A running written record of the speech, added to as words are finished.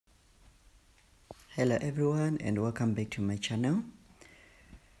Hello everyone and welcome back to my channel.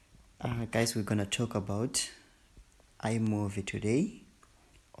 Guys, we're gonna talk about iMovie today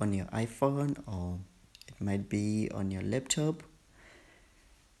on your iPhone, or it might be on your laptop.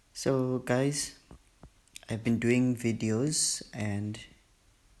 So guys, I've been doing videos and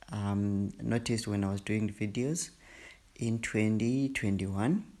noticed when I was doing videos in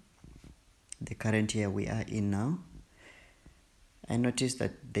 2021, the current year we are in now, I noticed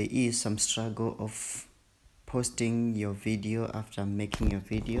that there is some struggle of posting your video after making your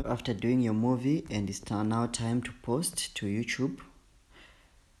video, after doing your movie, and it's now time to post to YouTube.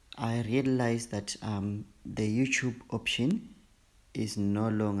 I realized that the YouTube option is no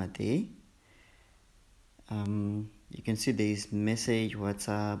longer there. You can see there is message,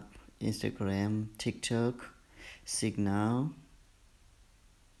 WhatsApp, Instagram, TikTok, Signal,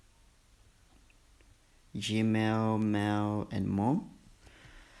 Gmail, Mail, and more.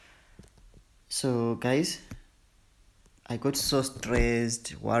 So guys, I got so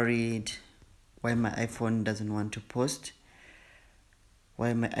stressed, worried why my iPhone doesn't want to post,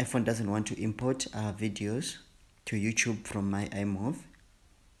 why my iPhone doesn't want to import videos to YouTube from my iMovie.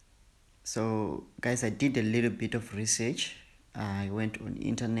 So guys, I did a little bit of research. I went on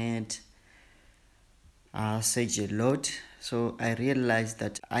internet, searched a lot. So I realized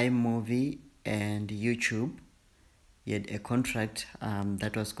that iMovie and YouTube had a contract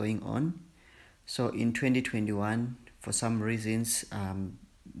that was going on. So in 2021, for some reasons,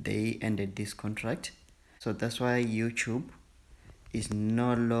 they ended this contract. So that's why YouTube is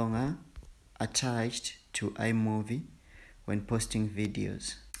no longer attached to iMovie when posting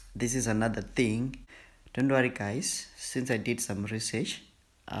videos. This is another thing. Don't worry guys, since I did some research,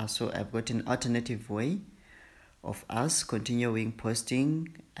 so I've got an alternative way of us continuing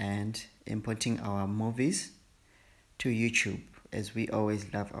posting and importing our movies to YouTube, as we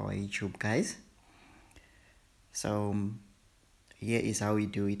always love our YouTube guys. So here is how we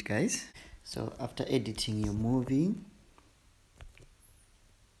do it guys. So after editing your movie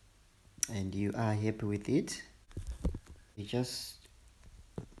and you are happy with it, you just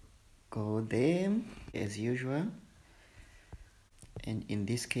go there as usual, and in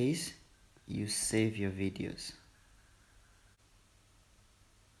this case you save your videos.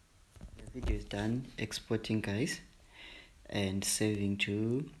 The video is done exporting guys and saving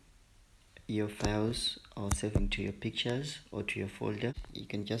to your files, or saving to your pictures or to your folder. You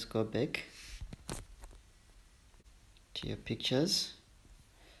can just go back to your pictures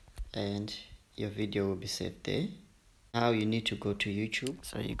and your video will be saved there. Now you need to go to YouTube.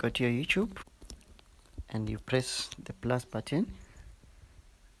 So you go to your YouTube and you press the plus button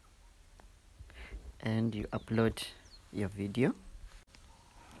and you upload your video.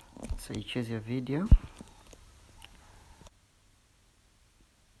 So you choose your video.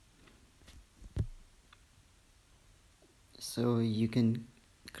 So you can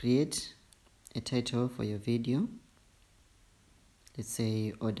create a title for your video. Let's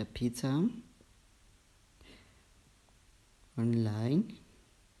say order pizza online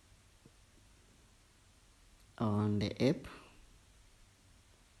on the app.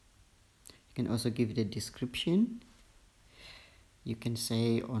 You can also give it a description. You can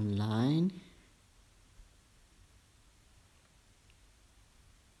say online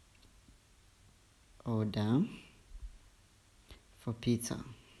order for pizza.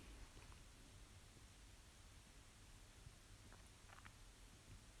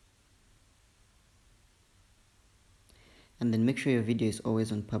 And then make sure your video is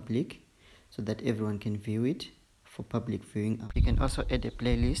always on public so that everyone can view it for public viewing. You can also add a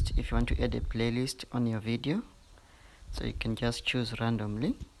playlist if you want to add a playlist on your video. So you can just choose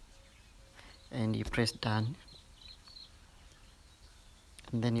randomly and you press done.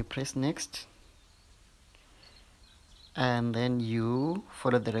 And then you press next. And then you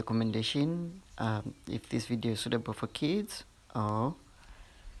follow the recommendation if this video is suitable for kids, or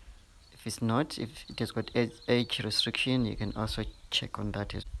if it's not, if it has got age restriction, you can also check on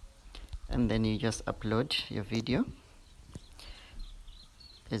that. And then you just upload your video.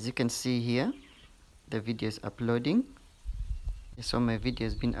 As you can see here, the video is uploading. So my video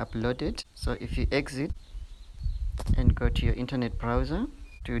has been uploaded. So if you exit and go to your internet browser,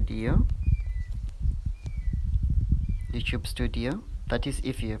 Studio, YouTube Studio, that is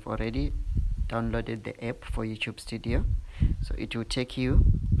if you have already downloaded the app for YouTube Studio. So it will take you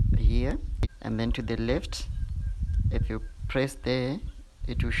here, and then to the left, if you press there,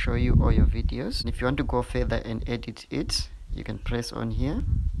 it will show you all your videos. If you want to go further and edit it, you can press on here.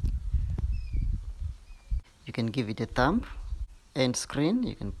 You can give it a thumb, end screen.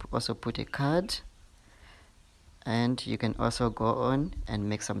 You can also put a card, and you can also go on and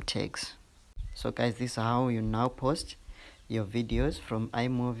make some tags. So guys, this is how you now post your videos from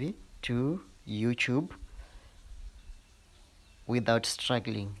iMovie to YouTube without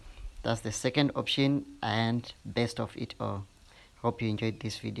struggling. That's the second option and best of it all. Hope you enjoyed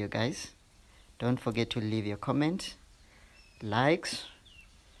this video, guys. Don't forget to leave your comment, likes,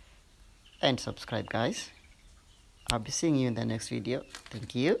 and subscribe, guys. I'll be seeing you in the next video.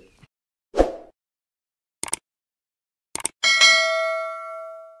 Thank you.